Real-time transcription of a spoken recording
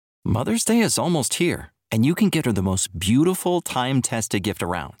Mother's Day is almost here, and you can get her the most beautiful time-tested gift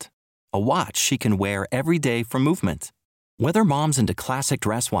around. A watch she can wear every day from Movement. Whether mom's into classic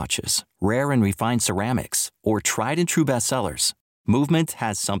dress watches, rare and refined ceramics, or tried and true bestsellers, Movement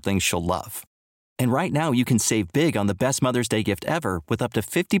has something she'll love. And right now you can save big on the best Mother's Day gift ever with up to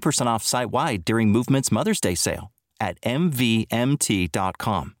 50% off site-wide during Movement's Mother's Day sale at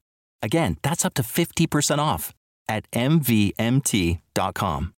MVMT.com. Again, that's up to 50% off at MVMT.com.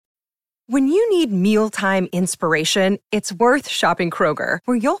 When you need mealtime inspiration, it's worth shopping Kroger,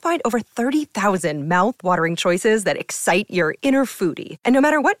 where you'll find over 30,000 mouth-watering choices that excite your inner foodie. And no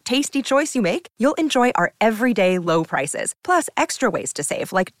matter what tasty choice you make, you'll enjoy our everyday low prices, plus extra ways to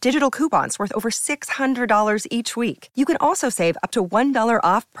save, like digital coupons worth over $600 each week. You can also save up to $1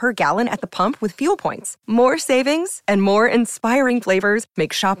 off per gallon at the pump with fuel points. More savings and more inspiring flavors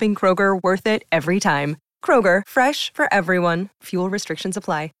make shopping Kroger worth it every time. Kroger, fresh for everyone. Fuel restrictions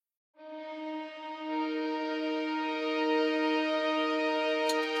apply.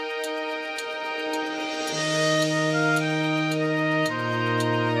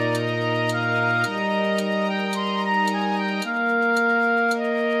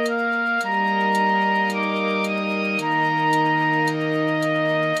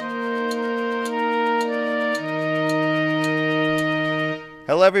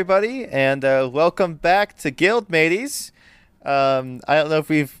 Hello, everybody, and welcome back to Guild Mateys. I don't know if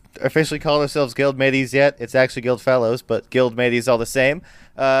we've officially called ourselves Guild Mateys yet. It's actually Guild Fellows, but Guild Mateys all the same.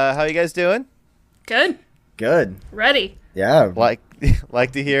 How you guys doing? Good. Good. Ready. Yeah. Like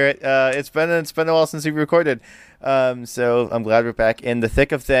to hear it. It's been a while since we recorded, so I'm glad we're back in the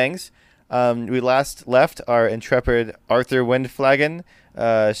thick of things. We last left our intrepid Arthur Windflagon,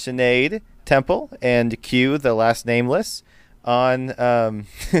 Sinead Temple, and Q, the last nameless, on an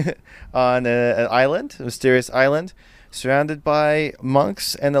island, a mysterious island, surrounded by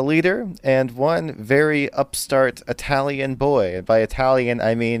monks and a leader and one very upstart Italian boy. And by Italian,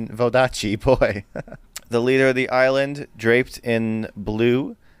 I mean Vodacci boy. The leader of the island, draped in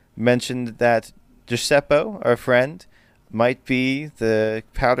blue, mentioned that Giuseppe, our friend, might be the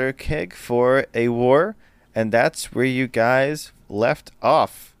powder keg for a war, and that's where you guys left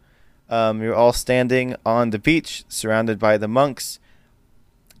off. You're all standing on the beach, surrounded by the monks.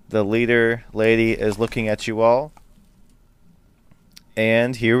 The leader lady is looking at you all.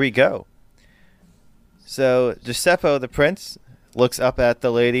 And here we go. So Giuseppe, the prince, looks up at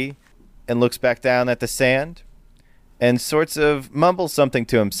the lady and looks back down at the sand and sorts of mumbles something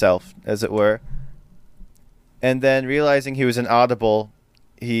to himself, as it were. And then, realizing he was inaudible,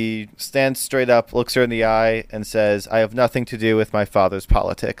 he stands straight up, looks her in the eye, and says, "I have nothing to do with my father's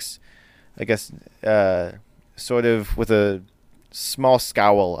politics." I guess, sort of with a small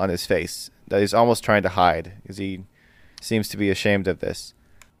scowl on his face that he's almost trying to hide, because he seems to be ashamed of this.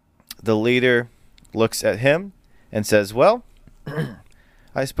 The leader looks at him and says, "Well,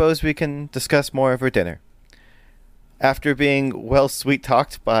 I suppose we can discuss more over dinner." After being well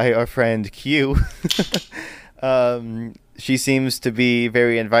sweet-talked by our friend Q, she seems to be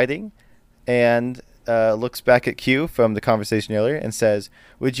very inviting, and looks back at Q from the conversation earlier and says,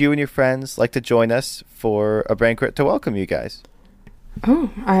 "Would you and your friends like to join us for a banquet to welcome you guys?" Oh,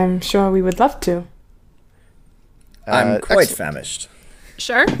 I'm sure we would love to. I'm quite famished.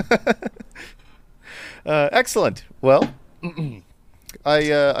 Sure. Excellent. Well,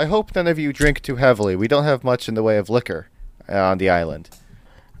 I hope none of you drink too heavily. We don't have much in the way of liquor on the island.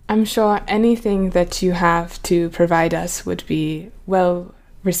 I'm sure anything that you have to provide us would be well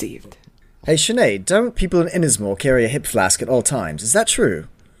received. Hey, Sinead, don't people in Innismore carry a hip flask at all times? Is that true?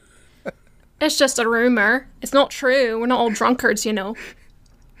 It's just a rumor. It's not true. We're not all drunkards, you know.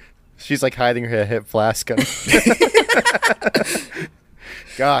 She's like hiding her hip flask.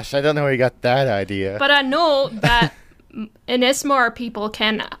 Gosh, I don't know where you got that idea. But I know that Innismore people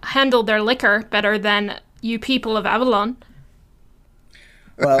can handle their liquor better than you people of Avalon.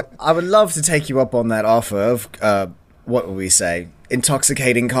 Well, I would love to take you up on that offer of, what would we say,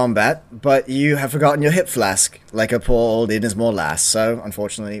 intoxicating combat, but you have forgotten your hip flask, like a poor old Innismore lass, so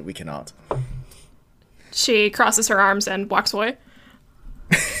unfortunately we cannot. She crosses her arms and walks away.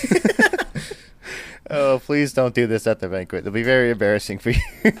 Oh, please don't do this at the banquet. It'll be very embarrassing for you.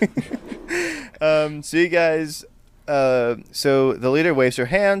 So you guys, so the leader waves her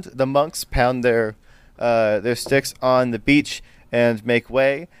hand. The monks pound their sticks on the beach and make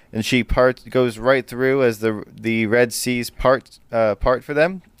way, and she goes right through as the Red Seas part for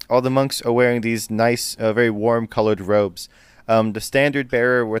them. All the monks are wearing these nice, very warm colored robes. The standard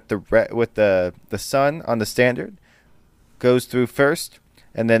bearer with the sun on the standard goes through first,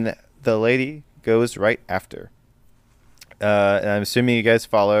 and then the lady goes right after. And I'm assuming you guys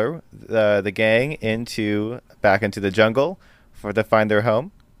follow the gang back into the jungle to find their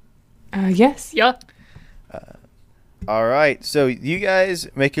home. Yes. Yeah. All right, so you guys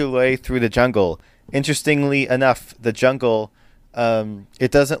make your way through the jungle. Interestingly enough, the jungle,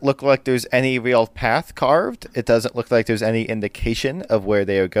 it doesn't look like there's any real path carved. It doesn't look like there's any indication of where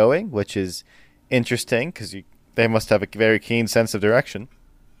they are going, which is interesting because they must have a very keen sense of direction.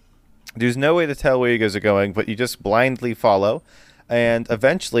 There's no way to tell where you guys are going, but you just blindly follow, and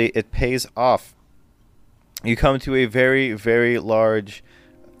eventually it pays off. You come to a very, very large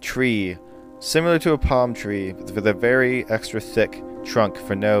tree, similar to a palm tree, with a very extra thick trunk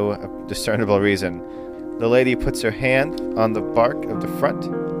for no discernible reason. The lady puts her hand on the bark of the front.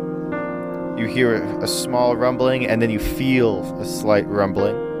 You hear a small rumbling, and then you feel a slight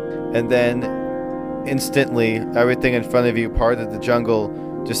rumbling. And then, instantly, everything in front of you, part of the jungle,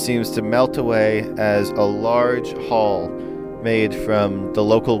 just seems to melt away as a large hall made from the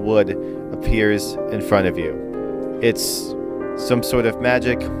local wood appears in front of you. It's some sort of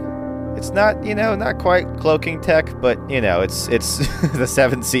magic. It's not, not quite cloaking tech, but, it's the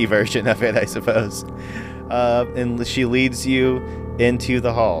 7th version of it, I suppose. And she leads you into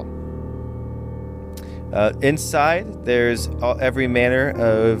the hall. Inside, there's every manner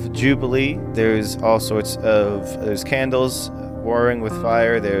of jubilee. There's all sorts there's candles roaring with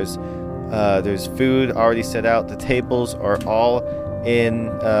fire. There's food already set out. The tables are all in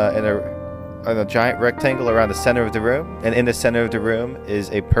a giant rectangle around the center of the room, and in the center of the room is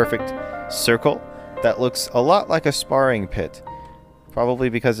a perfect circle that looks a lot like a sparring pit, probably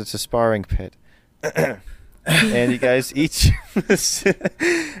because it's a sparring pit. And you guys each What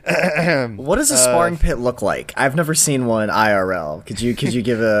does a sparring pit look like? I've never seen one IRL. Could you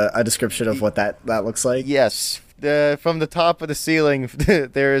give a description of what that looks like? Yes, from the top of the ceiling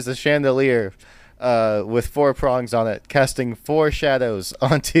there is a chandelier with 4 prongs on it, casting 4 shadows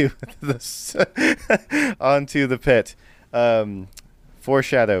onto the pit.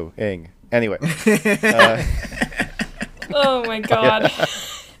 Foreshadowing. Anyway. Oh my god.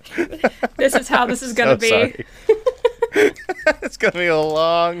 This is how this is going to be. Sorry. It's going to be a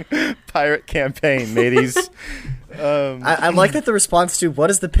long pirate campaign, mateys. I like that the response to what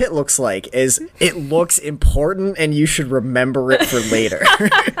does the pit looks like is it looks important and you should remember it for later.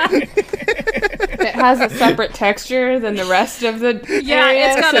 It has a separate texture than the rest of the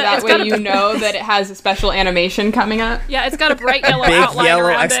area, so that way you know that it has a special animation coming up. Yeah, it's got a bright yellow Big outline yellow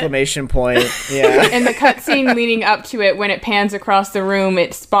around exclamation point. Yeah. And the cutscene leading up to it, when it pans across the room,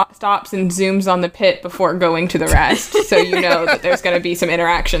 it stops and zooms on the pit before going to the rest, so you know that there's going to be some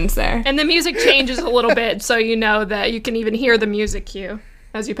interactions there. And the music changes a little bit, so you know that you can even hear the music cue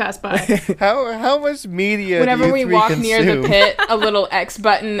as you pass by. How much media Whenever do you we three walk consume? near the pit, a little X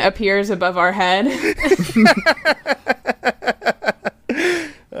button appears above our head.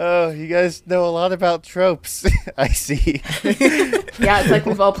 Oh, you guys know a lot about tropes. I see. Yeah, it's like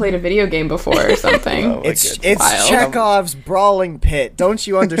we've all played a video game before or something. Oh my It's goodness. Wild. Chekhov's brawling pit. Don't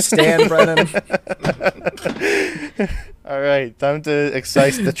you understand, Brennan? All right, time to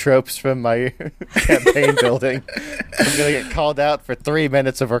excise the tropes from my campaign building. I'm gonna get called out for 3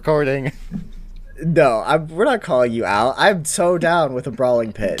 minutes of recording. No, we're not calling you out. I'm so down with a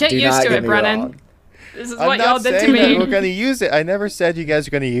brawling pit. Get Do used not to get it, me Brennan. wrong. This is I'm what y'all not did to saying that me. we're gonna use it. I never said you guys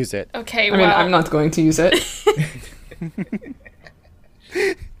are gonna use it. Okay, I well, mean, I'm not going to use it.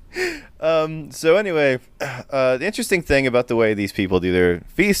 So anyway, the interesting thing about the way these people do their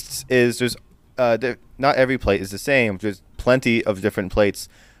feasts is there's not every plate is the same. There's plenty of different plates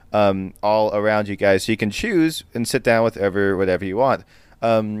all around you guys, so you can choose and sit down with whatever you want.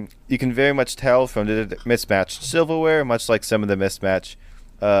 You can very much tell from the mismatched silverware, much like some of the mismatched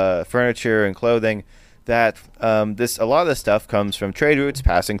furniture and clothing, that a lot of this stuff comes from trade routes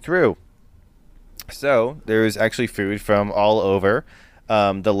passing through. So there's actually food from all over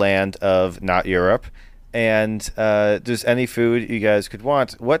the land of not Europe, and there's any food you guys could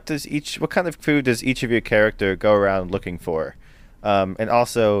want. What kind of food does each of your character go around looking for? And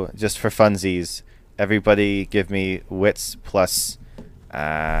also, just for funsies, everybody give me wits plus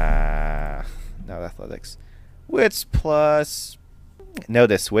no athletics. Wits plus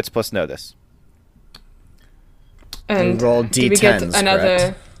notice. Wits plus notice. And roll do we get D10s, another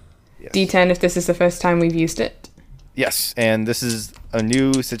correct? Yes. D10 if this is the first time we've used it? Yes, and this is a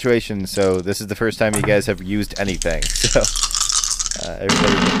new situation, so this is the first time you guys have used anything. So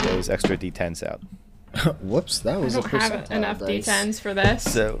everybody get those extra D10s out. Whoops, that I was a don't have percentile enough dice. D10s for this.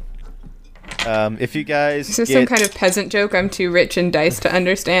 So if you guys Is this some kind of peasant joke I'm too rich in dice to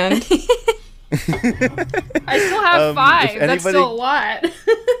understand? I still have 5. That's anybody- still a lot.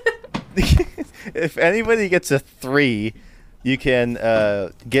 if anybody gets a 3, you can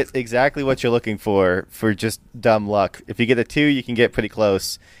get exactly what you're looking for just dumb luck. If you get a 2, you can get pretty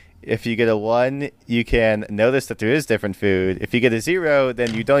close. If you get a 1, you can notice that there is different food. If you get a 0,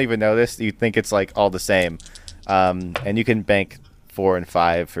 then you don't even notice. You think it's like all the same. And you can bank 4 and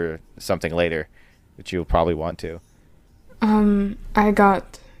 5 for something later, which you'll probably want to. I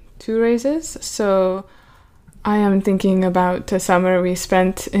got 2 raises, so I am thinking about the summer we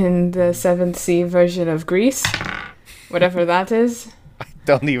spent in the 7th Sea version of Greece, whatever that is. I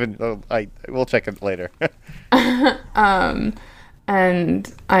don't even know. We'll check it later.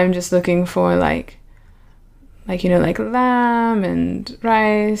 And I'm just looking for like lamb and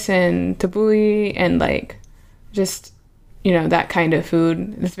rice and tabbouleh and like just that kind of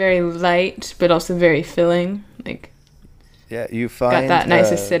food. It's very light but also very filling. Like yeah, you find got that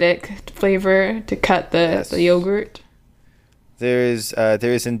nice acidic flavor to cut the yogurt. There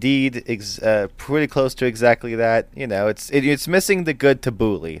is indeed pretty close to exactly that. It's missing the good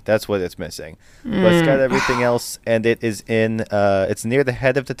tabbouleh. That's what it's missing. But it's got everything else, and it is in. It's near the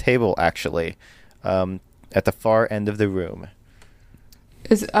head of the table, actually, at the far end of the room.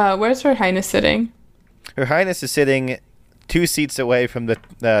 Where's Her Highness sitting? Her Highness is sitting 2 seats away from the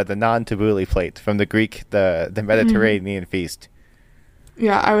non-tabbouleh plate, from the Greek, the Mediterranean feast.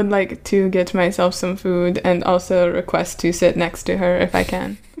 Yeah, I would like to get myself some food and also request to sit next to her if I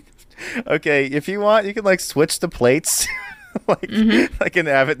can. Okay, if you want, you can like switch the plates, like an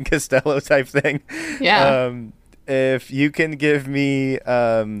Abbott and Costello type thing. Yeah. If you can give me, it's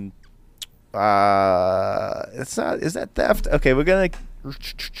not. Is that theft? Okay, we're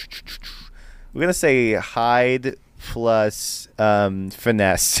gonna say hide plus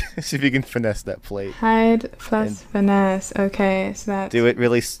finesse. See if you can finesse that plate. Hide plus finesse. Okay, so that's... Do it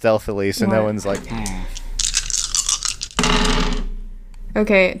really stealthily so no one's like...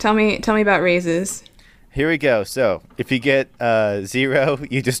 Okay, tell me about raises. Here we go. So, if you get 0,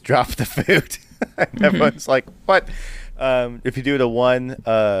 you just drop the food. And everyone's like, what? If you do it a 1,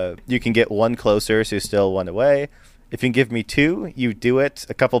 you can get 1 closer, so you're still 1 away. If you can give me 2, you do it.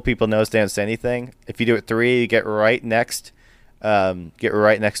 A couple people knows they don't say anything. If you do it 3, you get right next. Get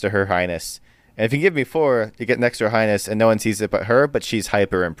right next to Her Highness. And if you give me 4, you get next to Her Highness, and no one sees it but her, but she's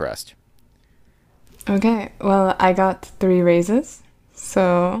hyper impressed. Okay, well, I got 3 raises,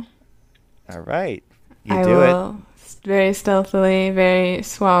 so... All right. I will very stealthily, very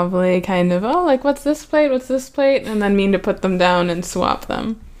suavely kind of, what's this plate, and then mean to put them down and swap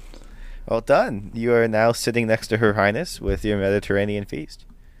them. Well done. You are now sitting next to Her Highness with your Mediterranean feast.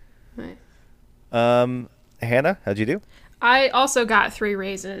 Nice. Hannah, how'd you do? I also got 3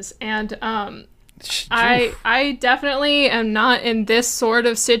 raises, and I definitely am not in this sort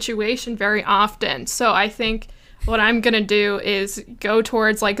of situation very often. So I think what I'm gonna do is go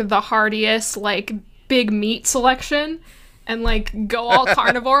towards like the heartiest, like big meat selection, and like go all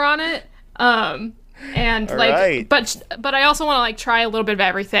carnivore on it. And all like, right. but I also want to like try a little bit of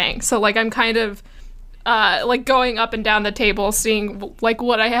everything. So like I'm kind of like going up and down the table, seeing like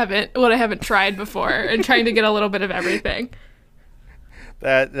what I haven't tried before, and trying to get a little bit of everything.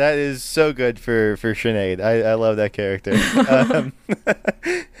 That is so good for Sinead. I love that character.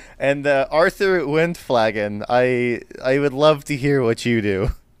 And Arthur Windflagon, I would love to hear what you do.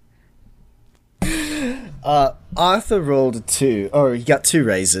 Arthur rolled a 2. Oh, he got 2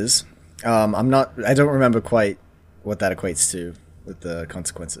 raises. I don't remember quite what that equates to with the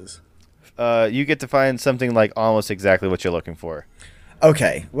consequences. You get to find something like almost exactly what you're looking for.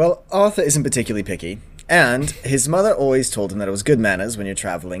 Okay, well, Arthur isn't particularly picky, and his mother always told him that it was good manners when you're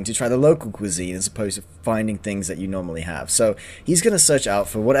traveling to try the local cuisine as opposed to finding things that you normally have. So he's going to search out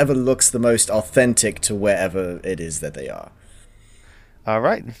for whatever looks the most authentic to wherever it is that they are. All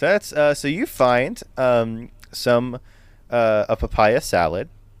right, that's so you find some a papaya salad.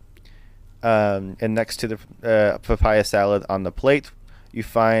 And next to the papaya salad on the plate, you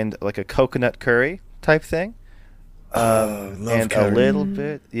find like a coconut curry type thing. Love and curry. A little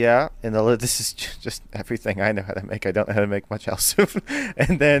bit, yeah. And this is just everything I know how to make. I don't know how to make much else.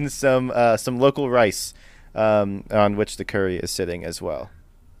 And then some local rice, on which the curry is sitting as well.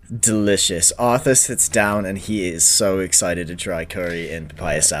 Delicious. Arthur sits down and he is so excited to try curry and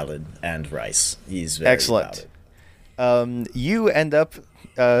papaya salad and rice. He's very excellent. about it. You end up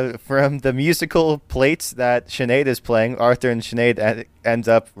from the musical plates that Sinead is playing. Arthur and Sinead ends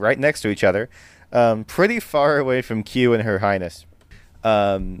up right next to each other, pretty far away from Q and Her Highness.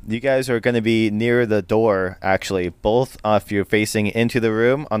 You guys are going to be near the door, actually, both of you facing into the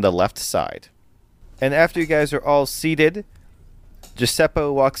room on the left side. And after you guys are all seated, Giuseppe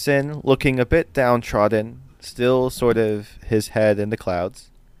walks in looking a bit downtrodden, still sort of his head in the clouds,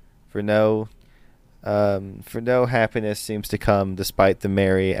 for no For no happiness seems to come despite the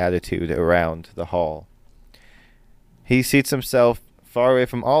merry attitude around the hall. He seats himself far away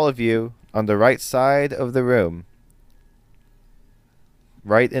from all of you on the right side of the room,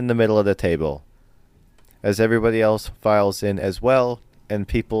 right in the middle of the table, as everybody else files in as well, and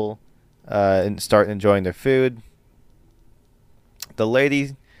people start enjoying their food. The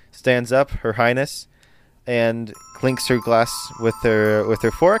lady stands up, Her Highness, and clinks her glass with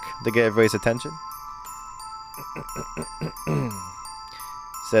her fork to get everybody's attention.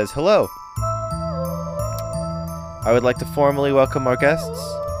 Says, "Hello. I would like to formally welcome our guests.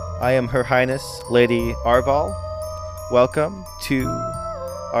 I am Her Highness Lady Arbal. Welcome to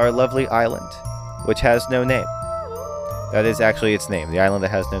our lovely island, which has no name. That is actually its name, the island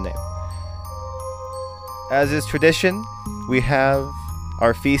that has no name. As is tradition, we have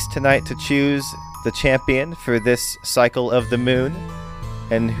our feast tonight to choose the champion for this cycle of the moon,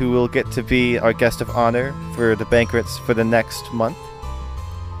 and who will get to be our guest of honor for the banquets for the next month.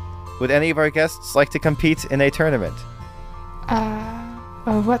 Would any of our guests like to compete in a tournament?"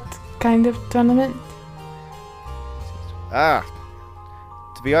 What kind of tournament?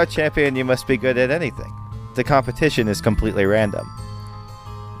 To be our champion, you must be good at anything. The competition is completely random.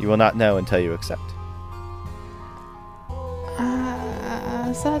 You will not know until you accept.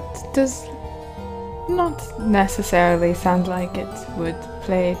 That does not necessarily sound like it would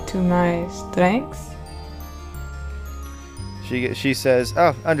play to my strengths. She says,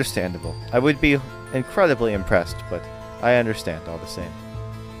 "Oh, understandable. I would be incredibly impressed, but I understand all the same."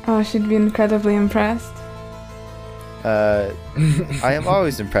 Oh, she'd be incredibly impressed. I am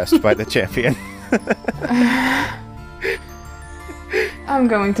always impressed by the champion. I'm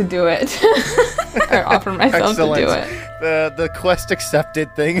going to do it. Or offer myself to do it. The quest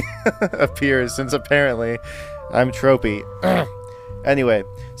accepted thing appears, since apparently I'm tropey. Anyway,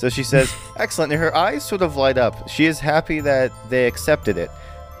 so she says, "Excellent," and her eyes sort of light up. She is happy that they accepted it.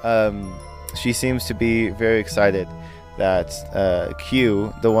 She seems to be very excited that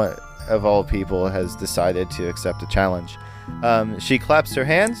Q, the one of all people, has decided to accept the challenge. She claps her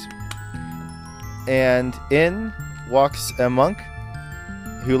hands, and in walks a monk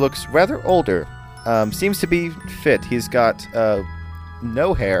who looks rather older. Seems to be fit. He's got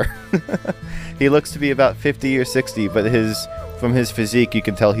no hair. He looks to be about 50 or 60, but from his physique, you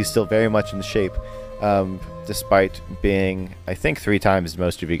can tell he's still very much in shape, despite being, I think, 3 times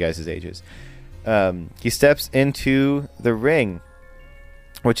most of you guys' ages. He steps into the ring,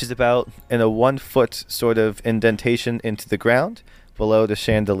 which is about in a 1-foot sort of indentation into the ground below the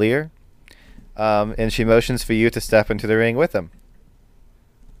chandelier, and she motions for you to step into the ring with him.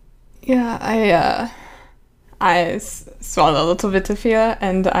 Yeah, I swallow a little bit of fear,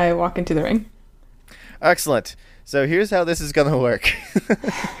 and I walk into the ring. Excellent. So here's how this is gonna work.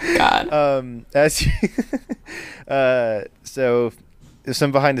 God. As you, so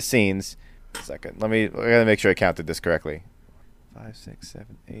some behind the scenes. A second. I gotta make sure I counted this correctly. 5, 6,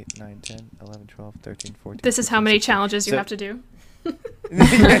 7, 8, 9, 10, 11, 12, 13, 14. This is 15, how many 16. Challenges you have to do.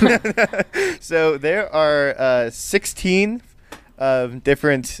 So there are 16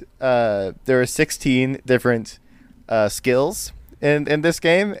 different. There are 16 different skills in this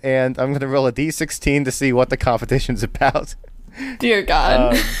game, and I'm gonna roll a d16 to see what the competition's about. Dear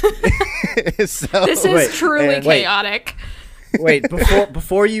God. So, this is truly chaotic. Wait,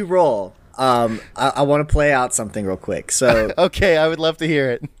 before you roll, I want to play out something real quick. So okay, I would love to hear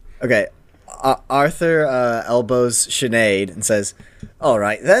it. Okay, Arthur elbows Sinead and says, "All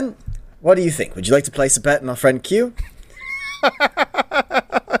right then, what do you think? Would you like to place a bet on our friend Q?"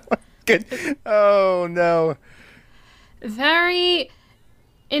 Good. Oh no. Very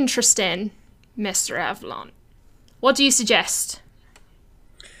interesting, Mr. Avalon. What do you suggest?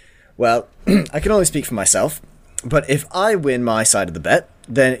 Well, I can only speak for myself, but if I win my side of the bet,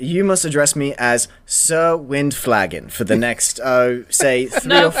 then you must address me as Sir Windflagon for the next, say,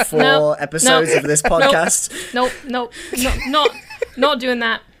 3 or 4 episodes of this podcast. Nope, not doing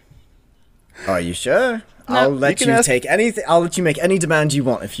that. Are you sure? No. I'll let you take anything. I'll let you make any demand you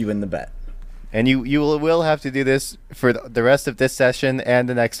want if you win the bet. And you will have to do this for the rest of this session and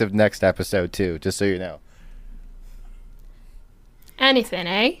the next episode too, just so you know. Anything,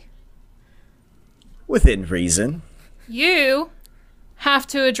 eh? Within reason. You have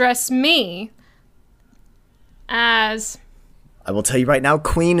to address me as... I will tell you right now,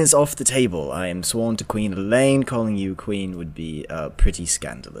 Queen is off the table. I am sworn to Queen Elaine. Calling you Queen would be pretty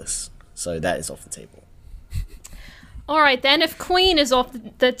scandalous. So that is off the table. Alright then, if Queen is off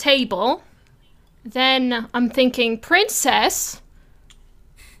the table, then I'm thinking Princess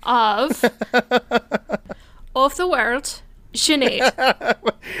of the world Sinead.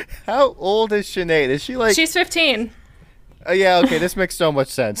 How old is Sinead? Is she like... She's 15. Yeah, okay, this makes so much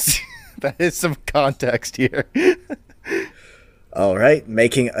sense. That is some context here. All right,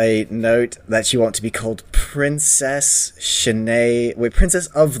 making a note that you want to be called Princess Sinead. Wait, Princess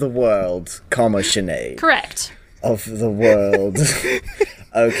of the World, comma Sinead. Correct. Of the world.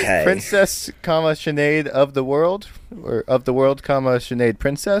 Okay. Princess, comma, Sinead of the world? Or of the world, comma, Sinead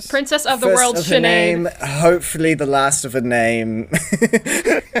princess? Princess of the First world, of a Sinead. name, hopefully the last of a name.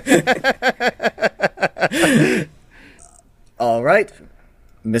 All right.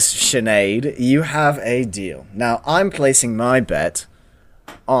 Miss Sinead, you have a deal. Now, I'm placing my bet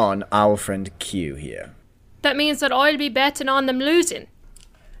on our friend Q here. That means that I'll be betting on them losing.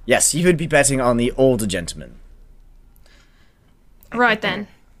 Yes, you would be betting on the older gentleman. Right then.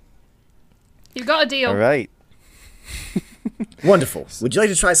 You got a deal. All right. Wonderful. Would you like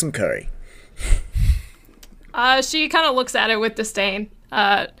to try some curry? She kind of looks at it with disdain.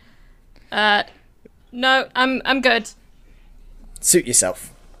 No, I'm good. Suit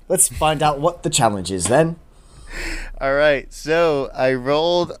yourself. Let's find out what the challenge is then. All right. So I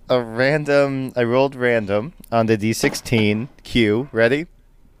rolled random on the D16 Q. Ready?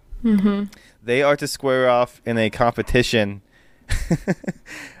 Mm-hmm. They are to square off in a competition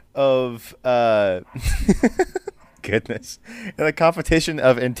of goodness, in a competition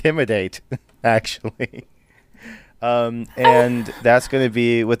of intimidate, actually. And that's going to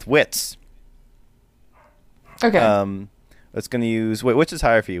be with wits. Okay. It's going to use which is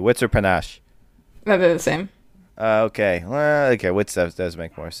higher for you, wits or panache? They're the same. Okay. Well, okay. Wits does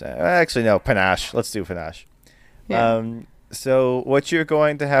make more sense. Actually, no. Panache. Let's do panache. Yeah. So what you're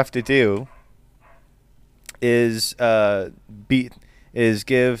going to have to do is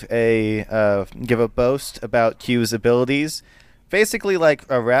give a boast about Q's abilities, basically like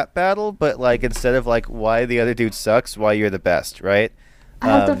a rap battle, but like instead of like why the other dude sucks, why you're the best, right? I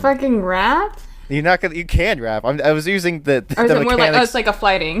have to fucking rap? You're not gonna. You can rap. I was using the Or is the it more like, mechanics. oh, it's like a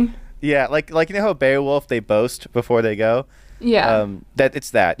fighting? Yeah, like you know how Beowulf they boast before they go. Yeah. That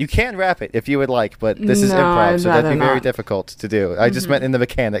it's that you can rap it if you would like, but this is No, improv, I'd so that'd be rather very not. difficult to do. I just meant in the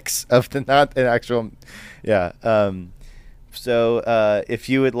mechanics of the not an actual. Yeah. So if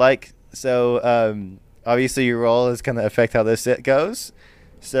you would like, obviously your role is going to affect how this goes.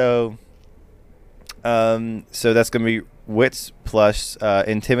 So that's going to be wits plus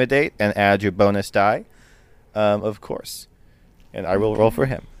intimidate and add your bonus die, of course. And I will roll for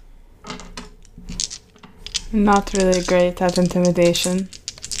him. Not really great at intimidation.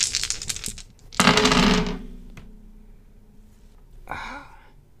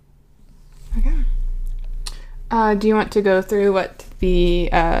 Okay. Do you want to go through what the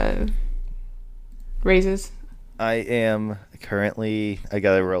raises? I am currently. I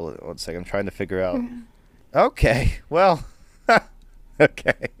gotta roll it. 1 second. I'm trying to figure out. Okay. Well.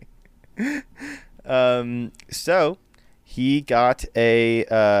 Okay. So he got a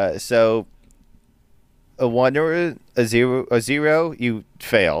 1 or a 0. A 0 you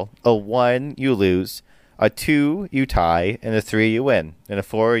fail. A 1 you lose. A 2 you tie, and a 3 you win. And a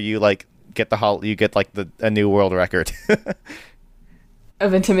 4 you like get a new world record.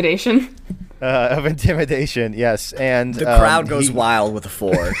 Of intimidation? Of intimidation, yes. And The crowd goes wild with a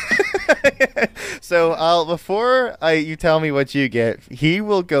 4. So before you tell me what you get, he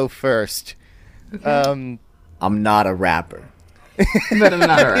will go first. Okay. I'm not a rapper. But I'm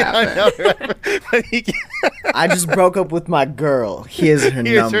not a rapper. I know, but I just broke up with my girl. Here's her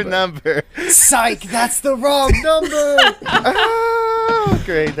here's number. her number. Psych, that's the wrong number! Oh,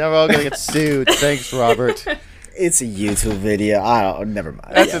 great. Now we're all going to get sued. Thanks, Robert. It's a YouTube video. Never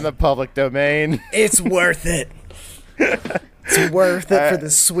mind. That's in the public domain. It's worth it. It's worth it for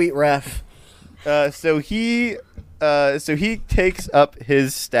the sweet ref. So he takes up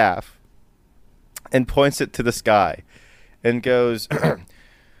his staff and points it to the sky and goes,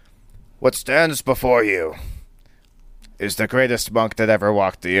 "What stands before you is the greatest monk that ever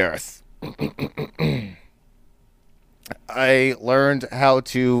walked the earth. I learned how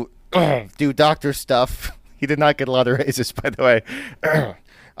to do doctor stuff." He did not get a lot of raises, by the way.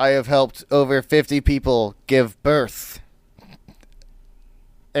 "I have helped over 50 people give birth.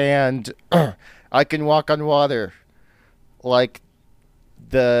 And I can walk on water like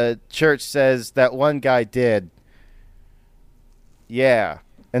the church says that one guy did. Yeah."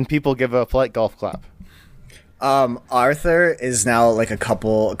 And people give a polite golf clap. Arthur is now like a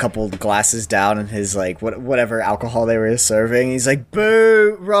couple glasses down in his like whatever alcohol they were serving. He's like,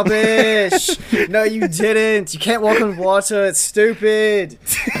 "Boo, rubbish! No, you didn't. You can't walk on water. It's stupid."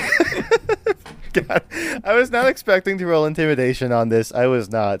 God. I was not expecting to roll intimidation on this. I was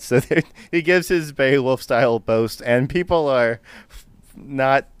not. So he gives his Beowulf style boast, and people are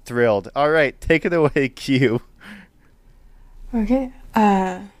not thrilled. All right, take it away, Q. Okay.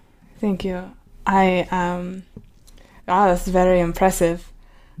 Thank you. That's very impressive.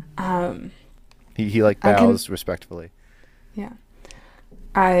 He like bows respectfully. Yeah.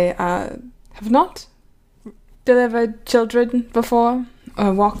 I have not delivered children before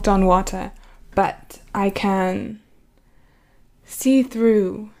or walked on water, but I can see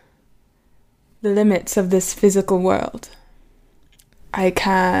through the limits of this physical world. I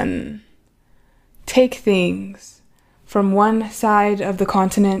can take things from one side of the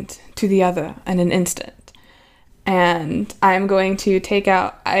continent to the other in an instant. And I'm going to take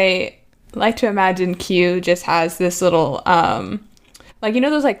out, I like to imagine Q just has this little, like, you know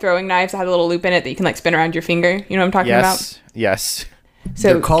those, like, throwing knives that have a little loop in it that you can, like, spin around your finger? You know what I'm talking about? Yes.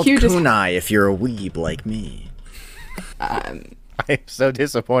 So they're called kunai if you're a weeb like me. I'm so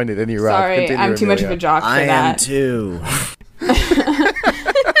disappointed in you, Rob. Sorry, Continue, I'm too much of a jock for I that. am too.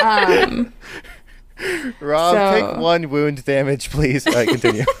 Rob, take 1 wound damage, please. All right,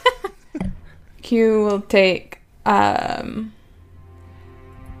 continue. Q will take the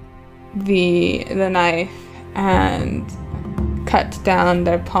knife and cut down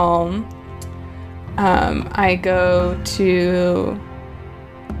their palm. I go to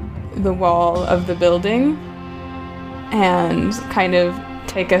the wall of the building and kind of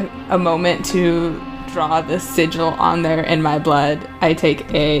take a moment to draw the sigil on there in my blood. I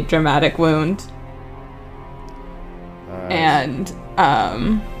take a dramatic wound. And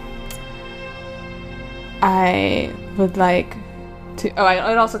I would like to... it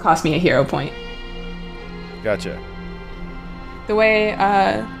also cost me a hero point. Gotcha. The way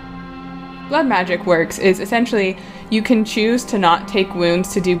blood magic works is essentially you can choose to not take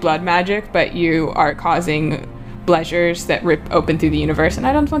wounds to do blood magic, but you are causing blessures that rip open through the universe, and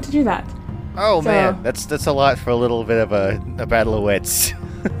I don't want to do that. Oh, man, that's a lot for a little bit of a battle of wits.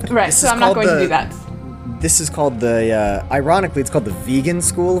 Right, so I'm not going to do that. This is called the, ironically, it's called the vegan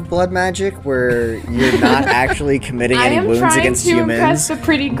school of blood magic, where you're not actually committing any wounds against humans. I am trying to impress the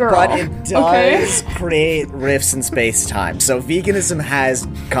pretty girl. But it does create rifts in space-time. So veganism has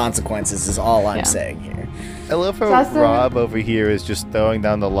consequences, is all I'm saying here. I love how Rob over here is just throwing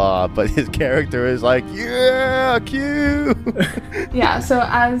down the law, but his character is like, yeah, Q! Yeah, so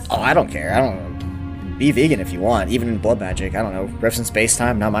as... Oh, I don't care. I don't know. Be vegan if you want, even in blood magic. I don't know. Rifts in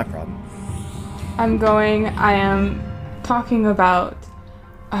space-time, not my problem. I am talking about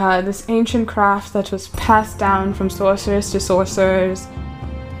this ancient craft that was passed down from sorcerers to sorcerers,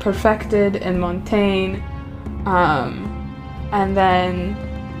 perfected in Montaigne, and then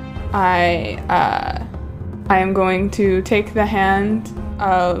I am going to take the hand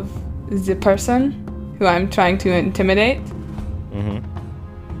of the person who I'm trying to intimidate. Mm-hmm.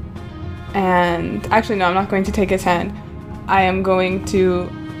 And actually, no, I'm not going to take his hand. I am going to,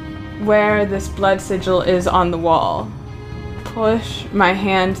 where this blood sigil is on the wall, push my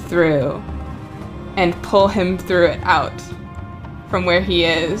hand through and pull him through it out from where he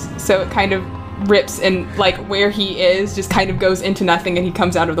is. So it kind of rips and, like, where he is just kind of goes into nothing and he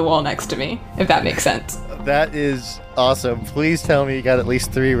comes out of the wall next to me, if that makes sense. That is awesome. Please tell me you got at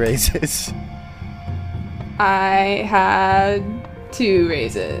least 3 raises. I had 2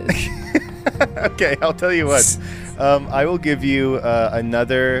 raises. Okay, I'll tell you what. I will give you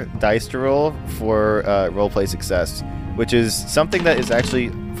another dice to roll for roleplay success, which is something that is actually,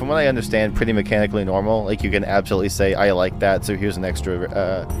 from what I understand, pretty mechanically normal. Like, you can absolutely say, I like that, so here's an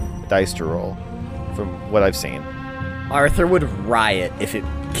extra dice to roll, from what I've seen. Arthur would riot if it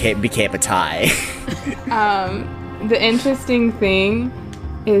became a tie. The interesting thing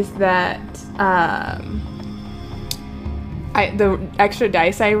is that the extra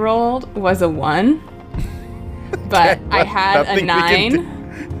dice I rolled was a 1. But Okay, I had a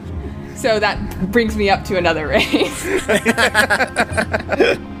 9, so that brings me up to another raise.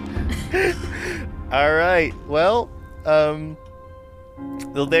 All right. Well,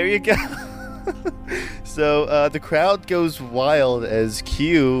 there you go. So the crowd goes wild as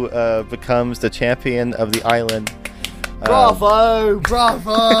Q becomes the champion of the island. Bravo!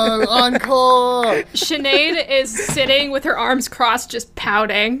 Encore! Sinead is sitting with her arms crossed, just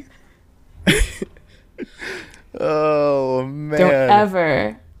pouting. Oh, man. Don't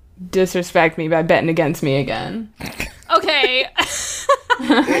ever disrespect me by betting against me again. Okay.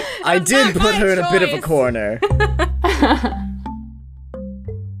 I did put her in a bit of a choice. corner.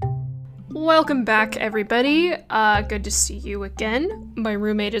 Welcome back, everybody. Good to see you again. My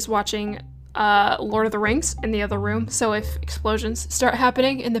roommate is watching Lord of the Rings in the other room, so if explosions start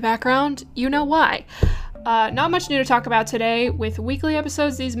happening in the background, you know why. Not much new to talk about today. With weekly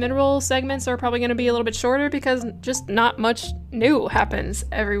episodes, these mid-roll segments are probably going to be a little bit shorter because just not much new happens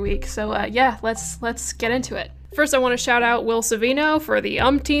every week. So yeah, let's get into it. First, I want to shout out Will Savino for the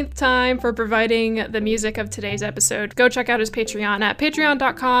umpteenth time for providing the music of today's episode. Go check out his Patreon at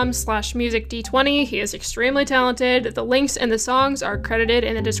patreon.com/musicd20. He is extremely talented. The links and the songs are credited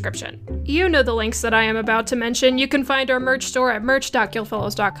in the description. You know the links that I am about to mention. You can find our merch store at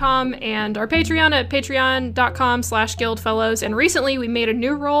merch.guildfellows.com and our Patreon at patreon.com/guildfellows. And recently we made a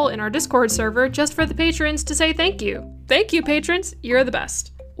new role in our Discord server just for the patrons to say thank you. Thank you, patrons. You're the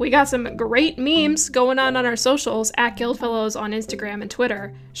best. We got some great memes going on our socials at Guildfellows on Instagram and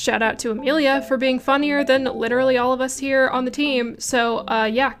Twitter. Shout out to Amelia for being funnier than literally all of us here on the team. So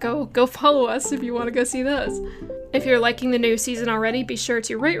yeah, go follow us if you want to go see those. If you're liking the new season already, be sure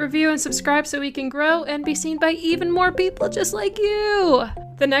to rate, review, and subscribe so we can grow and be seen by even more people just like you.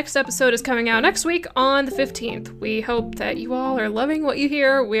 The next episode is coming out next week on the 15th. We hope that you all are loving what you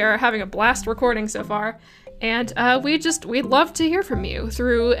hear. We are having a blast recording so far. And we'd love to hear from you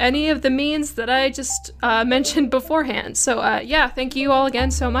through any of the means that I just mentioned beforehand. So yeah, thank you all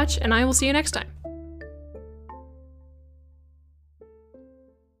again so much, and I will see you next time.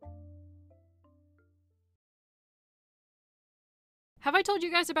 Have I told you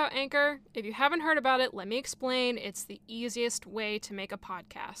guys about Anchor? If you haven't heard about it, let me explain. It's the easiest way to make a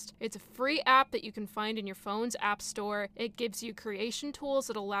podcast. It's a free app that you can find in your phone's app store. It gives you creation tools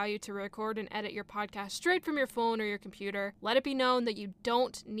that allow you to record and edit your podcast straight from your phone or your computer. Let it be known that you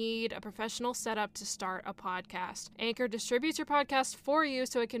don't need a professional setup to start a podcast. Anchor distributes your podcast for you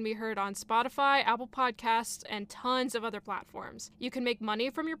so it can be heard on Spotify, Apple Podcasts, and tons of other platforms. You can make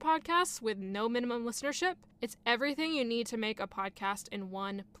money from your podcasts with no minimum listenership. It's everything you need to make a podcast in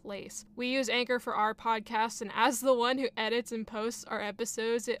one place. We use Anchor for our podcast, and as the one who edits and posts our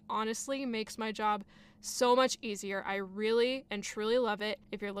episodes, it honestly makes my job so much easier. I really and truly love it.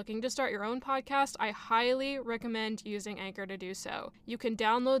 If you're looking to start your own podcast, I highly recommend using Anchor to do so. You can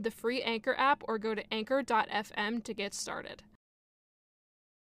download the free Anchor app or go to anchor.fm to get started.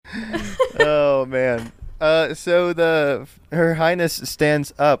 Oh, man. So Her Highness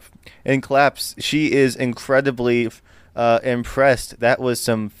stands up and claps. She is incredibly impressed. That was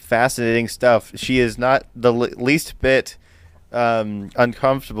some fascinating stuff. She is not the least bit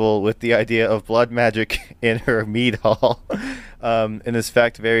uncomfortable with the idea of blood magic in her mead hall, and is in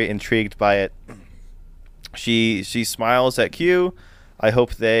fact very intrigued by it. She smiles at Q. I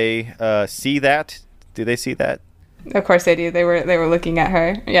hope they see that. Do they see that? Of course they do. They were looking at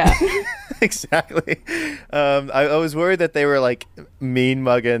her. Yeah. Exactly. I was worried that they were like mean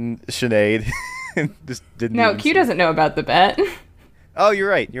mugging Sinead. Just didn't. No, Q doesn't know about the bet. Oh, you're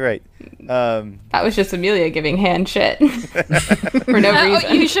right. That was just Amelia giving hand shit for no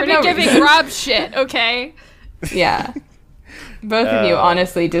reason. You should be giving Rob shit, okay? Yeah. Both of you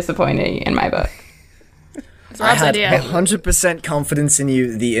honestly disappointing in my book. It's Rob's idea. I had 100% confidence in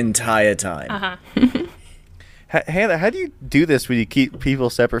you the entire time. Uh-huh. Hannah, how do you do this when you keep people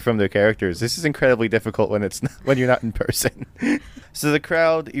separate from their characters? This is incredibly difficult when when you're not in person. So the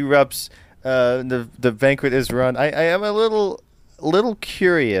crowd erupts. The banquet is run. I am a little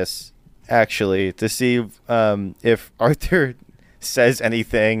curious, actually, to see if Arthur says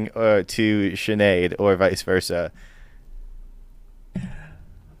anything to Sinead or vice versa.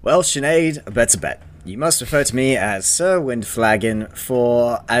 Well, Sinead, a bet's a bet. You must refer to me as Sir Windflagon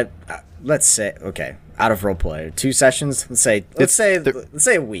for, let's say, okay, out of roleplay, 2 sessions. Let's say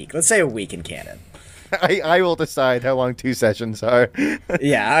a week. Let's say a week in canon. I will decide how long 2 sessions are.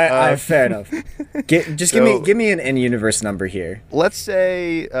 Yeah, fair enough. Give me an in-universe number here. Let's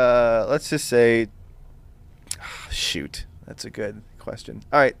just say. Shoot, that's a good question.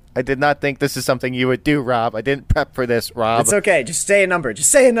 All right, I did not think this is something you would do, Rob. I didn't prep for this, Rob. It's okay. Just say a number.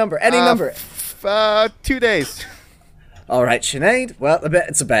 Any number. 2 days. All right, Sinead. Well,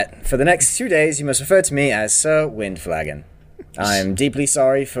 it's a bet. For the next 2 days, you must refer to me as Sir Windflagon. I am deeply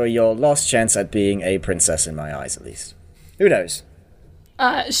sorry for your lost chance at being a princess in my eyes, at least. Who knows?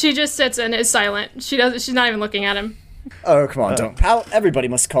 She just sits and is silent. She's not even looking at him. Oh, come on, don't pout. Everybody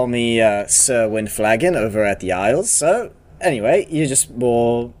must call me Sir Windflagon over at the Isles. So, anyway, you're just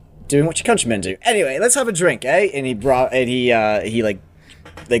more doing what your countrymen do. Anyway, let's have a drink, eh? And he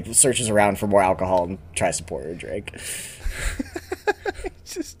searches around for more alcohol and tries to pour her a drink.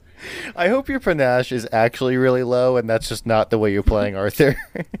 I hope your panache is actually really low, and that's just not the way you're playing Arthur.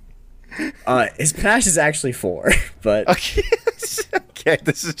 His panache is actually 4, but... Okay,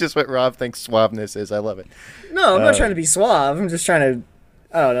 this is just what Rob thinks suaveness is. I love it. No, I'm not trying to be suave. I'm just trying to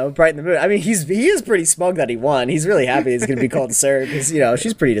I don't know, brighten the mood. I mean, he is pretty smug that he won. He's really happy he's going to be called sir because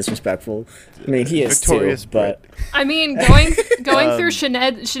she's pretty disrespectful. I mean, he is Victorious too. But I mean, going through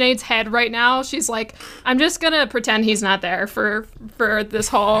Sinead's head right now, she's like, I'm just gonna pretend he's not there for this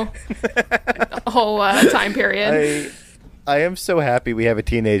whole time period. I am so happy we have a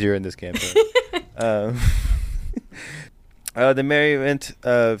teenager in this campaign. The merriment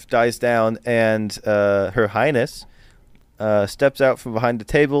dies down, and Her Highness steps out from behind the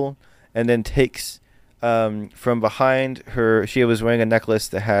table and then takes from behind her. She was wearing a necklace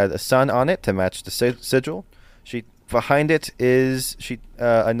that had a sun on it to match the sigil. Behind it is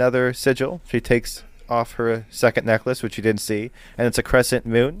another sigil. She takes off her second necklace, which you didn't see, and it's a crescent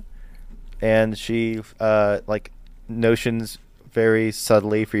moon. And she notions very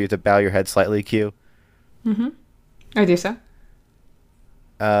subtly for you to bow your head slightly, Q. Mm-hmm. I do so.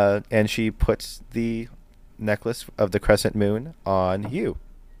 And she puts the necklace of the crescent moon on you.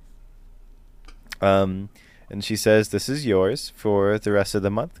 And she says, "This is yours for the rest of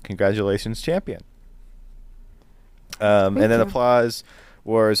the month. Congratulations, champion." And then applause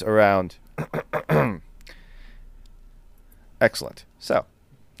wars around. Excellent. So,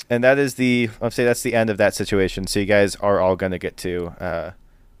 and that is that's the end of that situation. So you guys are all going to get to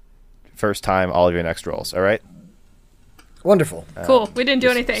first time all of your next rolls. All right. Wonderful. Cool. We didn't do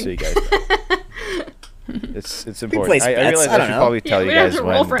anything. So you guys it's important. I realize I should probably tell you guys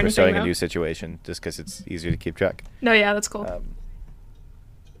when we're starting a new situation, just because it's easier to keep track. No, yeah, that's cool.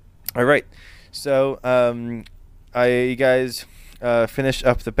 All right. So you guys finish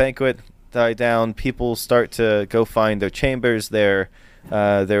up the banquet, die down. People start to go find their chambers, their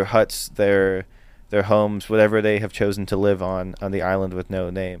huts, their homes, whatever they have chosen to live on the island with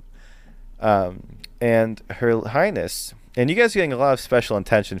no name. And Her Highness, and you guys are getting a lot of special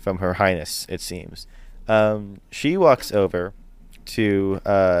attention from Her Highness, it seems. She walks over to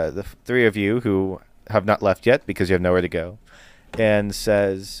the three of you who have not left yet because you have nowhere to go, and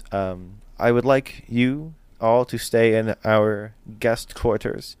says, "I would like you all to stay in our guest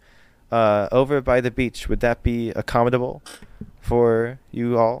quarters over by the beach. Would that be accommodable for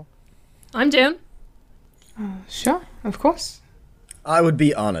you all?" I'm down. Sure, of course. I would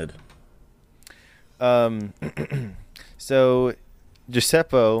be honored. So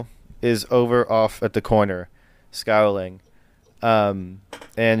Giuseppe is over off at the corner, scowling, and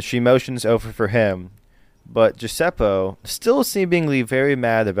she motions over for him, but Giuseppe, still seemingly very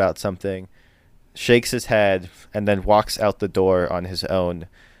mad about something, shakes his head and then walks out the door on his own.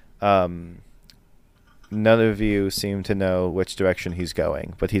 None of you seem to know which direction he's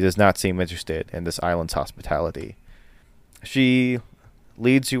going, but he does not seem interested in this island's hospitality. She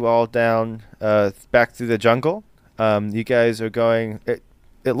leads you all down back through the jungle. You guys are going...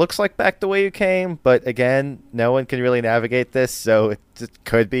 It looks like back the way you came, but again, no one can really navigate this, so it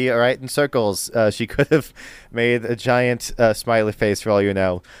could be all right in circles. She could have made a giant smiley face for all you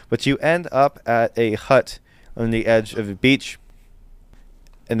know. But you end up at a hut on the edge of the beach,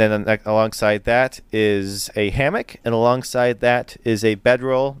 and then alongside that is a hammock, and alongside that is a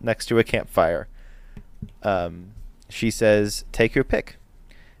bedroll next to a campfire. She says, "Take your pick."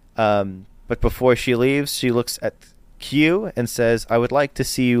 But before she leaves, she looks at Q and says, "I would like to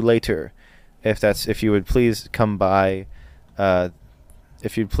see you later. If you would please come by,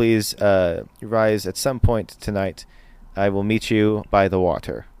 if you'd please rise at some point tonight, I will meet you by the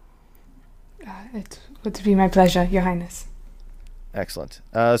water." It would be my pleasure, Your Highness. Excellent.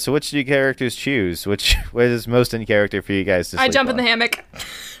 So which do you characters choose? What is most in character for you guys to sleep I jump in on? the hammock.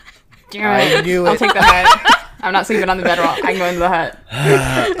 I knew I'll it. take the hut. I'm not sleeping on the bedroll. I can go into the hut.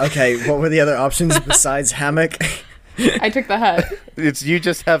 Okay, what were the other options besides hammock? I took the hut. It's you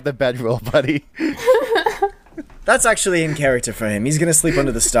just have the bedroll, buddy. That's actually in character for him. He's gonna sleep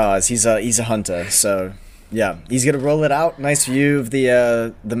under the stars. He's a hunter, so yeah, he's gonna roll it out. Nice view of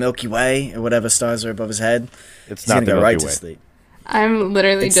the Milky Way or whatever stars are above his head. It's He's not gonna the go Milky right Way. to sleep. I'm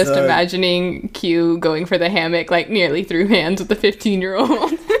literally It's just the- imagining Q going for the hammock, like nearly through hands with the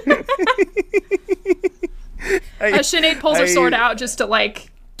 15-year-old. Sinead pulls her sword out just to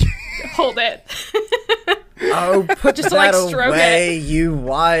hold it. Oh, put Just to, that stroke away, you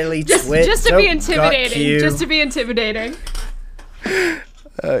wily twit. Just to be Don't gut intimidating. you. Just to be intimidating.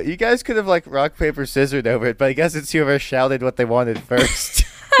 You guys could have rock paper scissored over it, but I guess it's whoever shouted what they wanted first.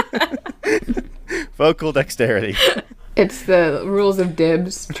 Vocal dexterity. It's the rules of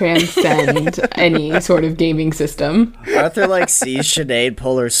dibs transcend any sort of gaming system. Arthur sees Sinead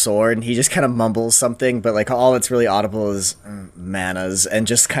pull her sword and he just kind of mumbles something, but all that's really audible is manners, and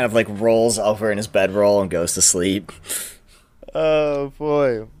just kind of rolls over in his bedroll and goes to sleep. Oh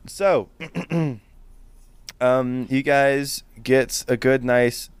boy. So You guys get a good,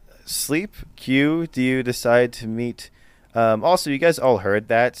 nice sleep. Q, do you decide to meet? Also, you guys all heard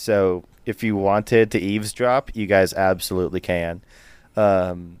that, so if you wanted to eavesdrop, you guys absolutely can.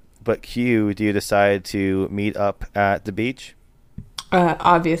 But Q, do you decide to meet up at the beach?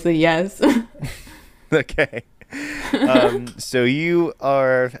 Obviously, yes. Okay. So you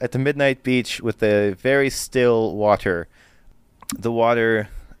are at the midnight beach with a very still water. The water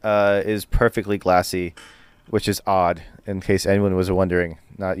is perfectly glassy, which is odd, in case anyone was wondering.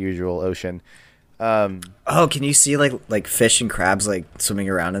 Not usual ocean. Oh, can you see like fish and crabs like swimming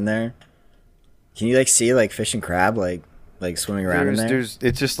around in there? Can you like see like fish and crab like swimming around in there?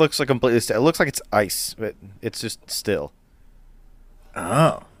 It just looks like completely still. It looks like it's ice, but it's just still.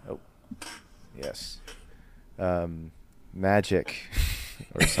 Oh. Yes. Magic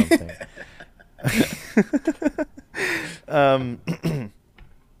or something.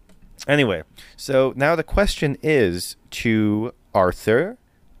 Anyway, so now the question is to Arthur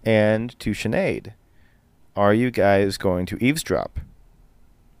and to Sinead. Are you guys going to eavesdrop?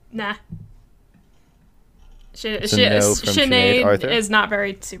 Nah. It's a no from Sinead, Arthur? Is not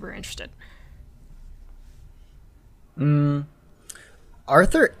very super interested.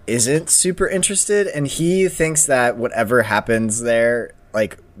 Arthur isn't super interested, and he thinks that whatever happens there,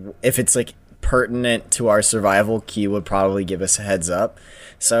 like, if it's, like, pertinent to our survival, Q would probably give us a heads up.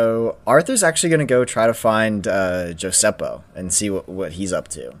 So Arthur's actually going to go try to find Giuseppe and see what he's up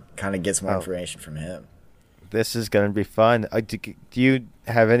to. Kind of get some more information from him. This is going to be fun. Do you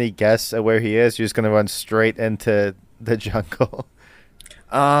have any guess at where he is? You're just going to run straight into the jungle?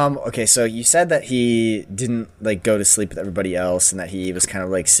 Okay, so you said that he didn't like go to sleep with everybody else and that he was kind of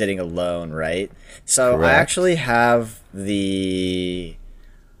like sitting alone, right? So Correct. I actually have the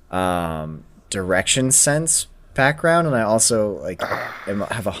direction sense background, and I also like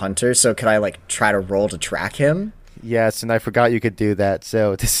have a hunter, so could I like try to roll to track him? Yes, and I forgot you could do that,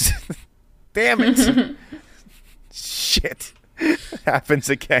 so this is... Damn it! Shit. Happens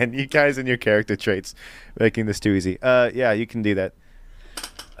again. You guys and your character traits making this too easy. Yeah, you can do that.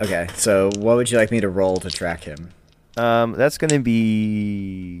 Okay, so what would you like me to roll to track him? That's going to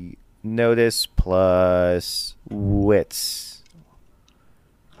be notice plus wits.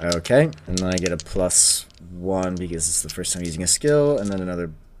 Okay, and then I get a +1 because it's the first time using a skill, and then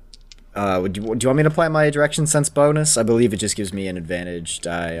another... do you want me to apply my direction sense bonus? I believe it just gives me an advantage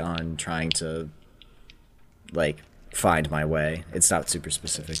die on trying to, like, find my way. It's not super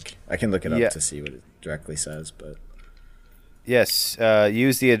specific. I can look it up to see what it directly says, but... Yes,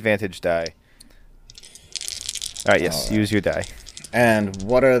 use the advantage die. All right, yes, use your die. And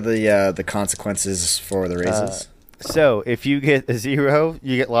what are the consequences for the raises? So, if you get a 0,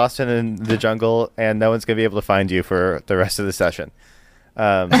 you get lost in the jungle, and no one's going to be able to find you for the rest of the session.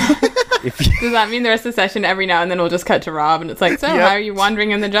 Does that mean the rest of the session every now and then we'll just cut to Rob, and it's like, so Yep. how are you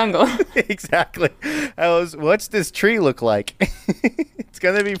wandering in the jungle? Exactly. What's this tree look like? It's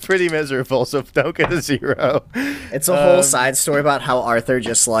going to be pretty miserable, so don't get a 0. It's a whole side story about how Arthur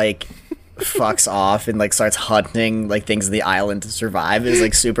just, like, fucks off and, like, starts hunting, like, things on the island to survive. Is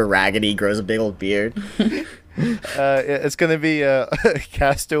like, super raggedy, grows a big old beard. It's going to be a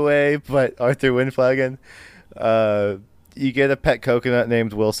Castaway, but Arthur Windflagon. You get a pet coconut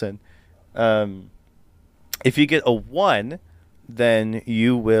named Wilson. If you get a 1, then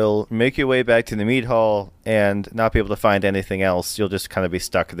you will make your way back to the mead hall and not be able to find anything else. You'll just kind of be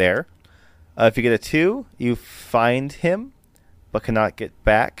stuck there. If you get a 2, you find him, but cannot get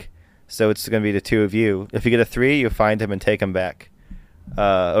back. So it's going to be the 2 of you. If you get a 3, you find him and take him back.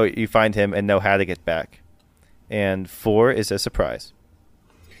 Or you find him and know how to get back. And 4 is a surprise.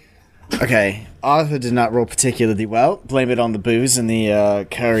 Okay, Arthur did not roll particularly well. Blame it on the booze and the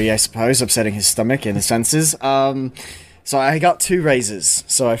curry, I suppose, upsetting his stomach and his senses. So I got 2 raises.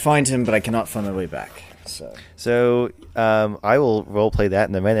 So I find him, but I cannot find my way back. So I will roleplay that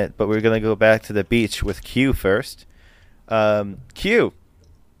in a minute, but we're going to go back to the beach with Q first. Q.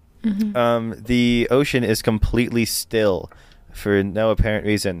 Mm-hmm. The ocean is completely still for no apparent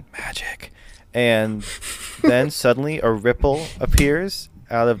reason. Magic. And then suddenly a ripple appears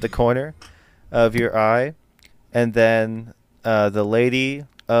out of the corner of your eye, and then the lady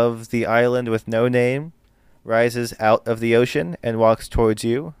of the island with no name rises out of the ocean and walks towards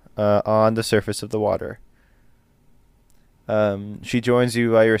you on the surface of the water. She joins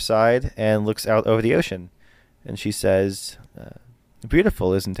you by your side and looks out over the ocean, and she says,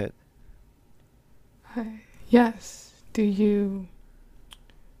 beautiful, isn't it? Yes. Do you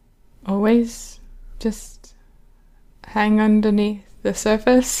always just hang underneath the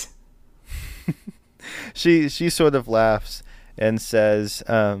surface? She sort of laughs and says,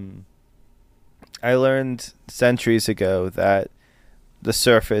 I learned centuries ago that the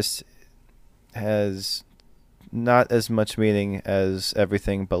surface has not as much meaning as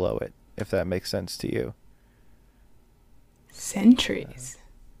everything below it, if that makes sense to you. Centuries.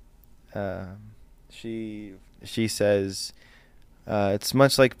 She says, it's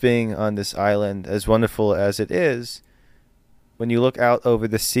much like being on this island, as wonderful as it is. When you look out over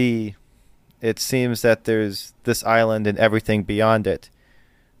the sea, it seems that there's this island and everything beyond it.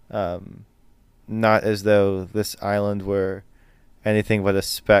 Not as though this island were anything but a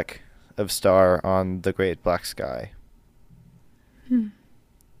speck of star on the great black sky. Do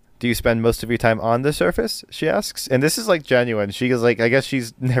you spend most of your time on the surface? She asks. And this is like genuine. She is like, I guess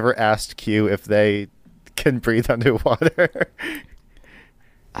she's never asked Q if they can breathe underwater.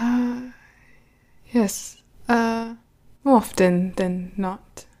 Yes. More often than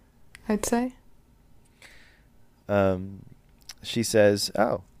not, I'd say. She says,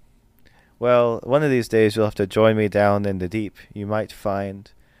 oh, well, one of these days you'll have to join me down in the deep. You might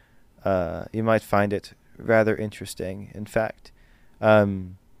find it rather interesting. In fact,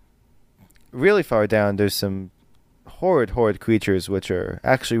 really far down, there's some horrid creatures which are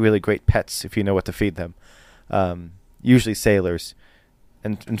actually really great pets if you know what to feed them. Usually sailors.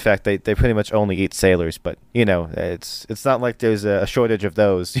 And in fact, they pretty much only eat sailors, but, you know, it's not like there's a shortage of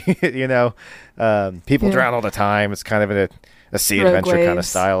those, you know. People drown all the time. It's kind of a sea Rogue adventure kind of waves.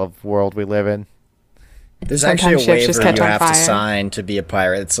 style of world we live in. There's Sometimes actually a ships just waiver catch you on have to fire. sign to be a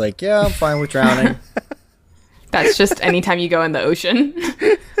pirate. It's like, yeah, I'm fine with drowning. That's just anytime you go in the ocean.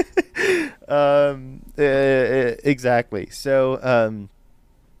 Exactly. So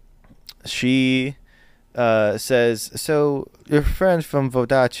she says, so your friend from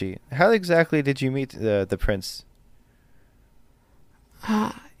Vodacce, how exactly did you meet the prince?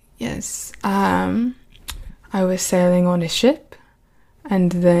 Yes. I was sailing on a ship,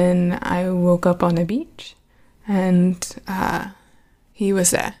 and then I woke up on a beach, and he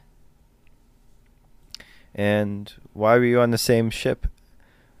was there. And why were you on the same ship?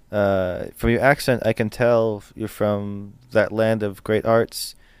 From your accent, I can tell you're from that land of great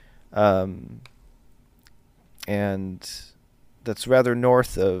arts. And that's rather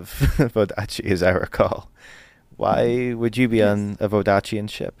north of Vodacce, as I recall. Why would you be on a Vodaccean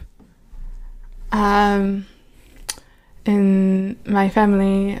ship? In my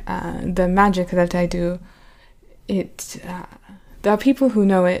family, the magic that I do, there are people who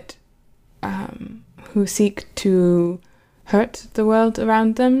know it, who seek to hurt the world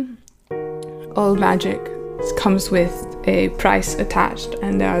around them. All magic comes with a price attached,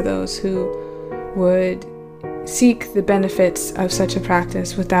 and there are those who would seek the benefits of such a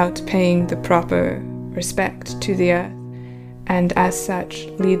practice without paying the proper respect to the earth, and as such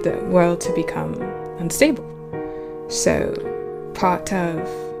lead the world to become unstable. So part of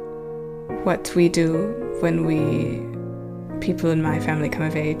what we do when people in my family come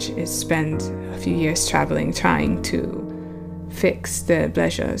of age is spend a few years traveling, trying to fix the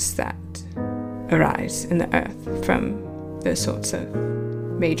pleasures that arise in the earth from those sorts of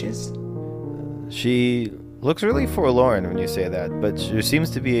mages. She looks really forlorn when you say that, but there seems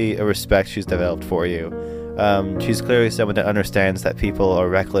to be a respect she's developed for you. She's clearly someone that understands that people are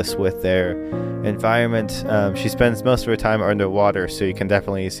reckless with their environment. She spends most of her time underwater, so you can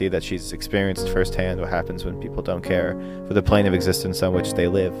definitely see that she's experienced firsthand what happens when people don't care for the plane of existence on which they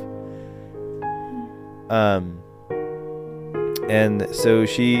live. And so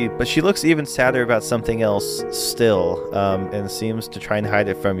she looks even sadder about something else still, and seems to try and hide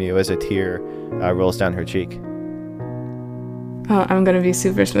it from you as a tear rolls down her cheek. Oh, I'm gonna be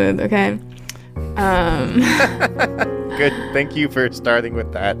super smooth, okay? Good, thank you for starting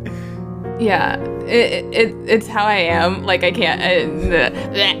with that. Yeah, it's how I am. Like, I can't.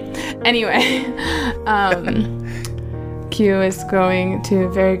 Anyway, Q is going to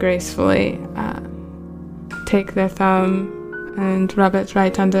very gracefully take their thumb and rub it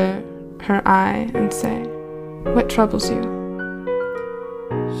right under her eye and say, "What troubles you?"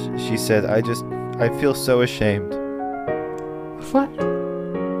 She said, I feel so ashamed Of what?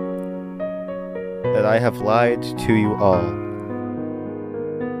 that I have lied to you all.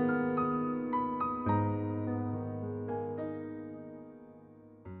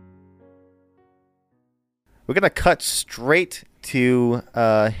 We're going to cut straight to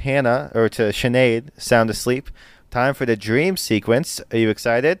Hannah, or to Sinead, sound asleep. Time for the dream sequence. Are you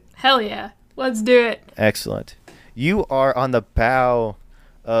excited? Hell yeah. Let's do it. Excellent. You are on the bow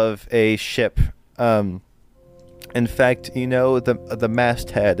of a ship. In fact, you know the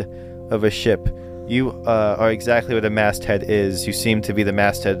masthead of a ship. You are exactly what a masthead is. You seem to be the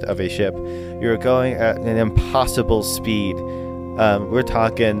masthead of a ship. You're going at an impossible speed. We're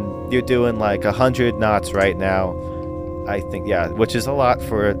talking, you're doing like 100 knots right now, I think, yeah, which is a lot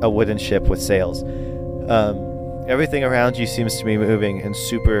for a wooden ship with sails. Everything around you seems to be moving in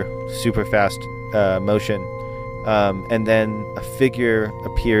super, super fast motion. And then a figure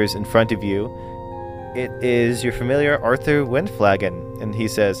appears in front of you. It is your familiar Arthur Windflagon, and he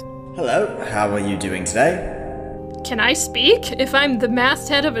says, "Hello, how are you doing today?" Can I speak if I'm the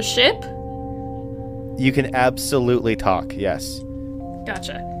masthead of a ship? You can absolutely talk, yes.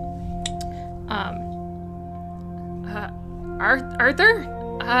 Gotcha. Arthur?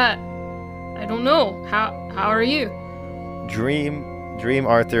 I don't know. How are you? Dream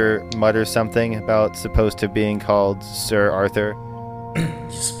Arthur mutters something about supposed to being called Sir Arthur.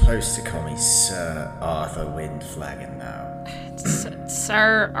 You're supposed to call me Sir Arthur Windflagon now.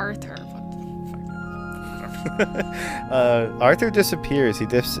 Sir Arthur. Arthur disappears. He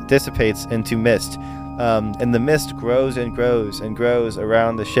dissipates into mist. And the mist grows and grows and grows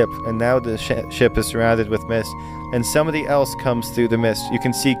around the ship. And now the ship is surrounded with mist. And somebody else comes through the mist. You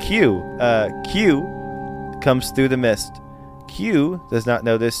can see Q. Q comes through the mist. Q does not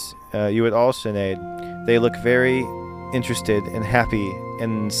notice you at all, Sinead. They look very interested and happy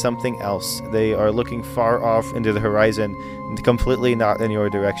in something else. They are looking far off into the horizon and completely not in your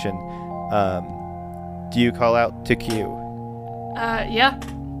direction. Do you call out to Q? Yeah.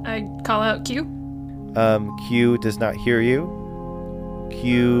 I call out Q. Q does not hear you.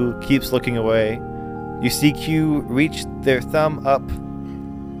 Q keeps looking away. You see Q reach their thumb up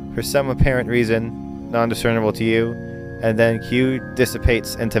for some apparent reason, non-discernible to you, and then Q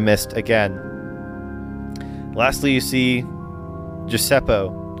dissipates into mist again. Lastly, you see Giuseppe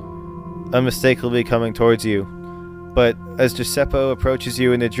unmistakably coming towards you. But as Giuseppe approaches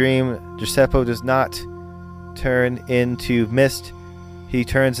you in a dream, Giuseppe does not turn into mist. He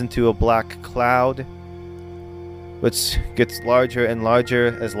turns into a black cloud, which gets larger and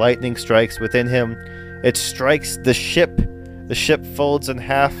larger as lightning strikes within him. It strikes the ship. The ship folds in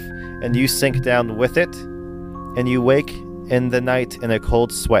half, and you sink down with it, and you wake in the night in a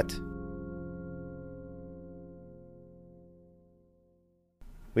cold sweat.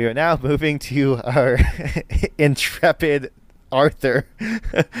 We are now moving to our intrepid Arthur,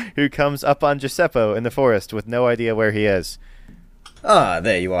 who comes up on Giuseppe in the forest with no idea where he is. Ah,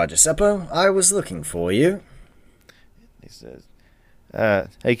 there you are, Giuseppe. I was looking for you. He says,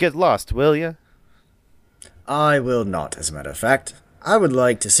 hey, get lost, will ya? I will not, as a matter of fact. I would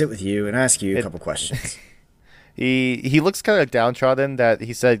like to sit with you and ask you a couple questions. He looks kind of downtrodden that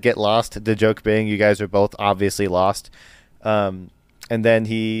he said get lost, the joke being you guys are both obviously lost. And then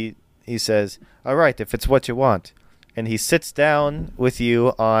he says, all right, if it's what you want. And he sits down with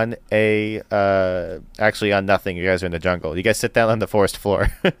you on actually on nothing. You guys are in the jungle. You guys sit down on the forest floor.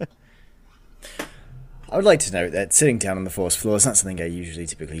 I would like to note that sitting down on the forest floor is not something I usually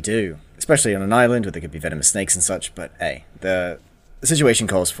typically do, especially on an island where there could be venomous snakes and such, but hey, the situation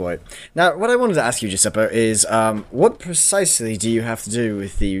calls for it. Now, what I wanted to ask you, Giuseppe, is what precisely do you have to do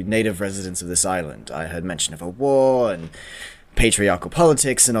with the native residents of this island? I heard mention of a war and patriarchal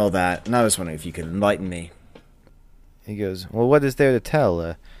politics and all that, and I was wondering if you could enlighten me. He goes, well, what is there to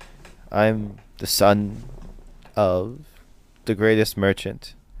tell? I'm the son of the greatest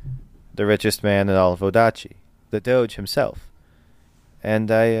merchant, the richest man in all of Odachi, the Doge himself. And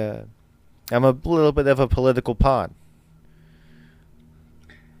I'm a little bit of a political pawn.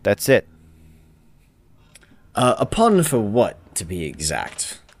 That's it. A pawn for what, to be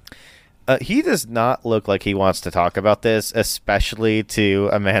exact? He does not look like he wants to talk about this, especially to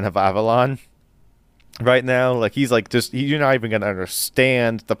a man of Avalon. Right now, like he's like just you're not even gonna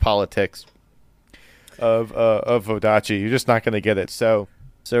understand the politics of Odachi. You're just not gonna get it. So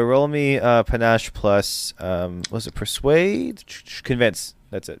roll me panache plus was it persuade? Convince.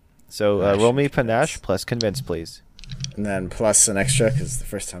 That's it. So roll me panache plus convince, please. And then plus an extra because it's the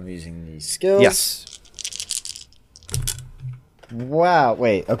first time using these skills. Yes. Wow.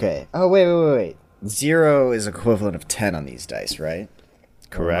 Wait. Okay. Oh wait. 0 is equivalent of 10 on these dice, right?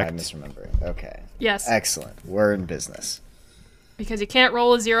 Correct. Or am I misremembering? Okay. Yes. Excellent. We're in business. Because you can't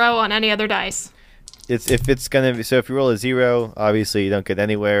roll a 0 on any other dice. If you roll a 0, obviously you don't get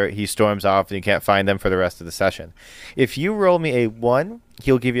anywhere. He storms off and you can't find them for the rest of the session. If you roll me a 1,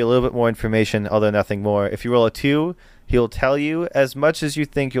 he'll give you a little bit more information, although nothing more. If you roll a 2, he'll tell you as much as you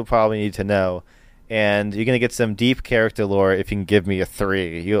think you'll probably need to know. And you're going to get some deep character lore if you can give me a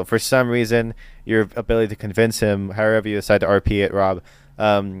 3. For some reason, your ability to convince him, however you decide to RP it, Rob,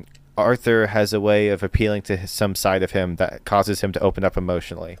 Arthur has a way of appealing to some side of him that causes him to open up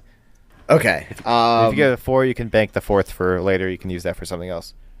emotionally. Okay. If you get a 4, you can bank the 4th for later. You can use that for something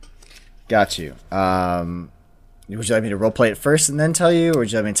else. Got you. Would you like me to roleplay it first and then tell you, or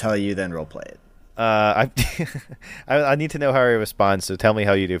would you like me to tell you then roleplay it? I need to know how he responds, so tell me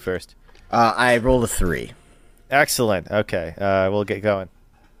how you do first. I rolled a 3. Excellent. Okay, we'll get going.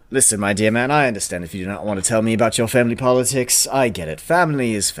 Listen, my dear man, I understand if you do not want to tell me about your family politics. I get it.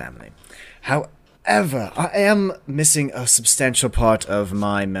 Family is family. However, I am missing a substantial part of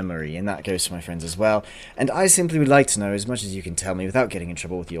my memory, and that goes to my friends as well, and I simply would like to know as much as you can tell me without getting in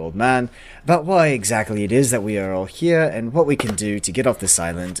trouble with the old man, about why exactly it is that we are all here, and what we can do to get off this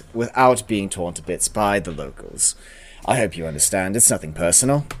island without being torn to bits by the locals. I hope you understand. It's nothing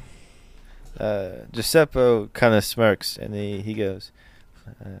personal. Giuseppe kind of smirks, and he goes,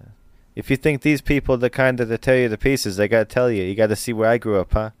 if you think these people are the kind that tear you to pieces, I gotta tell you, you gotta see where I grew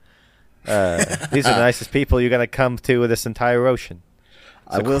up, huh? These are the nicest people you're gonna come to this entire ocean.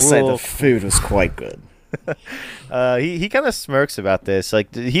 I will say the food was quite good. He kind of smirks about this.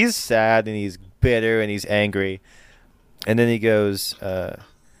 Like, he's sad and he's bitter and he's angry. And then he goes,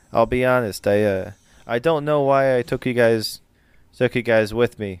 I'll be honest, I don't know why I took you guys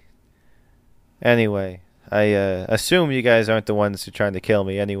with me. Anyway, I assume you guys aren't the ones who are trying to kill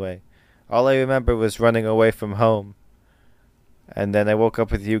me anyway. All I remember was running away from home. And then I woke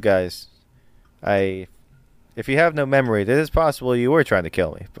up with you guys. If you have no memory, it is possible you were trying to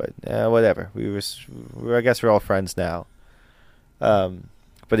kill me, but whatever. I guess we're all friends now.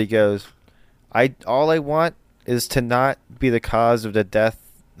 But he goes, all I want is to not be the cause of the death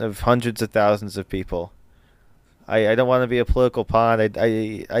of hundreds of thousands of people. I don't want to be a political pawn.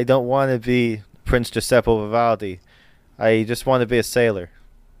 I don't want to be Prince Giuseppe Vivaldi. I just want to be a sailor.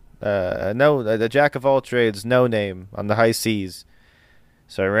 The jack of all trades, no name on the high seas.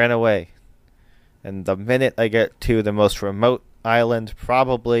 So I ran away. And the minute I get to the most remote island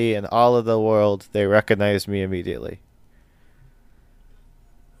probably in all of the world, they recognize me immediately.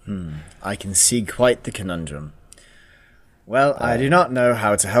 I can see quite the conundrum. Well, I do not know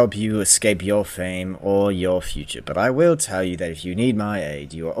how to help you escape your fame or your future, but I will tell you that if you need my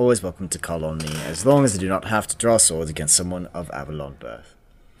aid, you are always welcome to call on me, as long as I do not have to draw swords against someone of Avalon birth.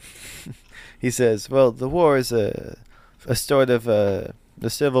 He says, well, the war is a sort of the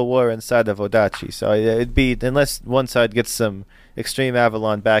civil war inside of Odachi, so it'd be, unless one side gets some extreme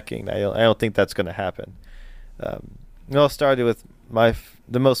Avalon backing, I don't think that's going to happen. It all started with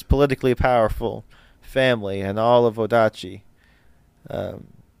the most politically powerful family in all of Odachi.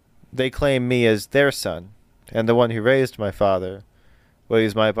 They claim me as their son, and the one who raised my father, whether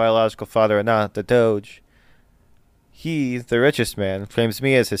he's my biological father or not, the Doge. He, the richest man, claims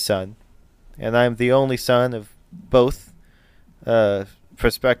me as his son, and I'm the only son of both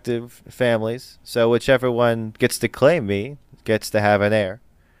prospective families, so whichever one gets to claim me gets to have an heir.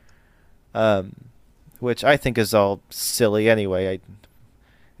 Which I think is all silly anyway.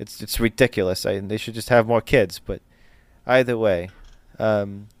 It's ridiculous. They should just have more kids, but either way.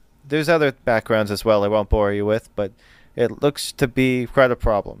 There's other backgrounds as well I won't bore you with, but it looks to be quite a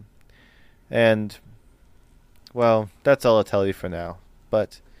problem. And, well, that's all I'll tell you for now.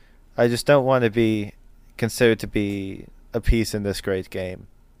 But I just don't want to be considered to be a piece in this great game.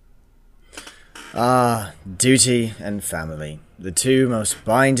 Duty and family. The two most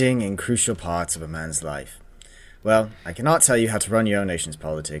binding and crucial parts of a man's life. Well, I cannot tell you how to run your own nation's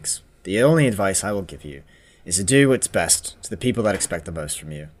politics. The only advice I will give you is to do what's best to the people that expect the most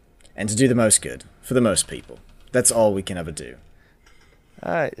from you. And to do the most good for the most people. That's all we can ever do.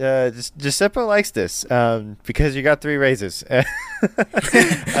 Giuseppe likes this because you got 3 raises.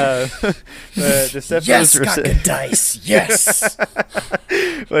 Yes, got good dice. Yes.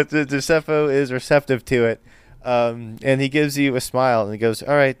 But Giuseppe is receptive to it, and he gives you a smile and he goes,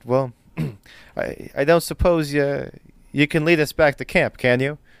 "All right, well, I don't suppose you can lead us back to camp, can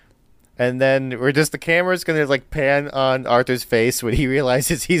you?" And then the camera's gonna like pan on Arthur's face when he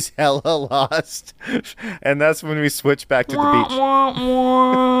realizes he's hella lost, and that's when we switch back to the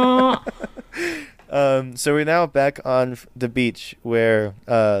beach. So we're now back on the beach where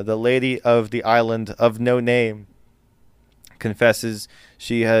the lady of the island of no name confesses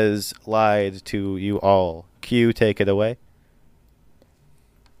she has lied to you all. Q, take it away.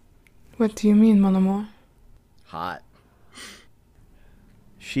 What do you mean, mon amour? Hot.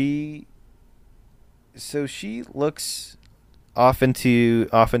 She looks off into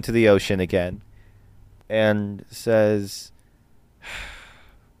the ocean again and says,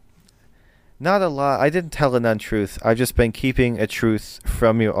 "Not a lot. I didn't tell an untruth. I've just been keeping a truth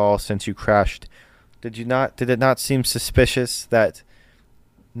from you all since you crashed. Did it not seem suspicious that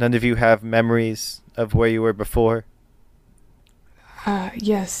none of you have memories of where you were before?"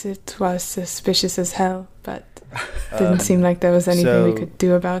 Yes, it was suspicious as hell, but didn't seem like there was anything we could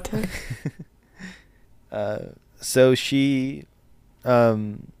do about it. So she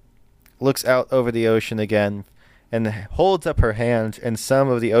looks out over the ocean again and holds up her hand, and some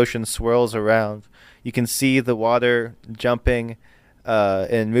of the ocean swirls around. You can see the water jumping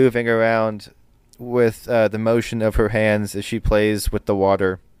and moving around with the motion of her hands as she plays with the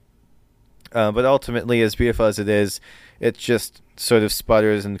water. But ultimately, as beautiful as it is, it just sort of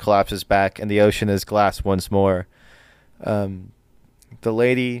sputters and collapses back, and the ocean is glass once more. The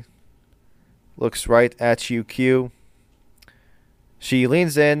lady looks right at you, Q. She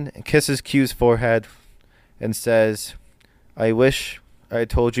leans in and kisses Q's forehead and says, "I wish I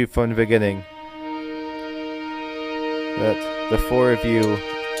told you from the beginning that the four of you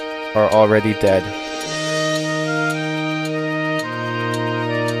are already dead."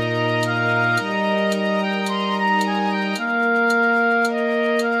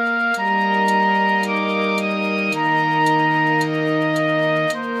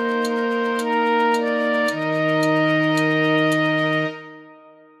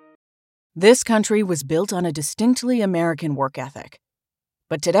 This country was built on a distinctly American work ethic.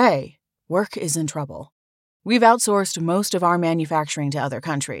 But today, work is in trouble. We've outsourced most of our manufacturing to other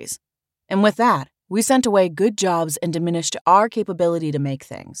countries. And with that, we sent away good jobs and diminished our capability to make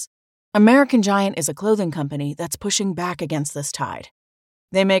things. American Giant is a clothing company that's pushing back against this tide.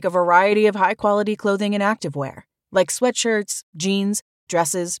 They make a variety of high-quality clothing and activewear, like sweatshirts, jeans,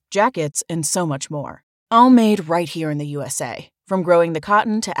 dresses, jackets, and so much more. All made right here in the USA, from growing the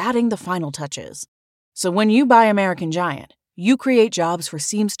cotton to adding the final touches. So when you buy American Giant, you create jobs for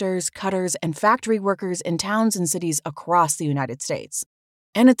seamsters, cutters, and factory workers in towns and cities across the United States.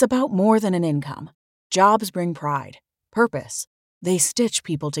 And it's about more than an income. Jobs bring pride, purpose. They stitch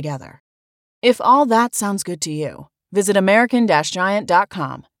people together. If all that sounds good to you, visit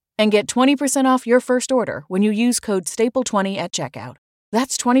American-Giant.com and get 20% off your first order when you use code STAPLE20 at checkout.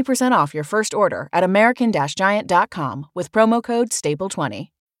 That's 20% off your first order at American-Giant.com with promo code STAPLE20.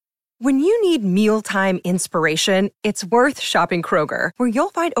 When you need mealtime inspiration, it's worth shopping Kroger, where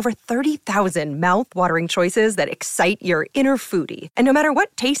you'll find over 30,000 mouth-watering choices that excite your inner foodie. And no matter what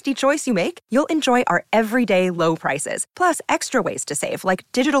tasty choice you make, you'll enjoy our everyday low prices, plus extra ways to save, like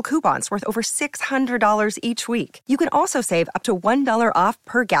digital coupons worth over $600 each week. You can also save up to $1 off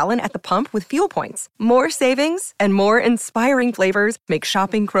per gallon at the pump with fuel points. More savings and more inspiring flavors make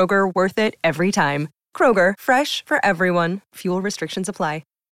shopping Kroger worth it every time. Kroger, fresh for everyone. Fuel restrictions apply.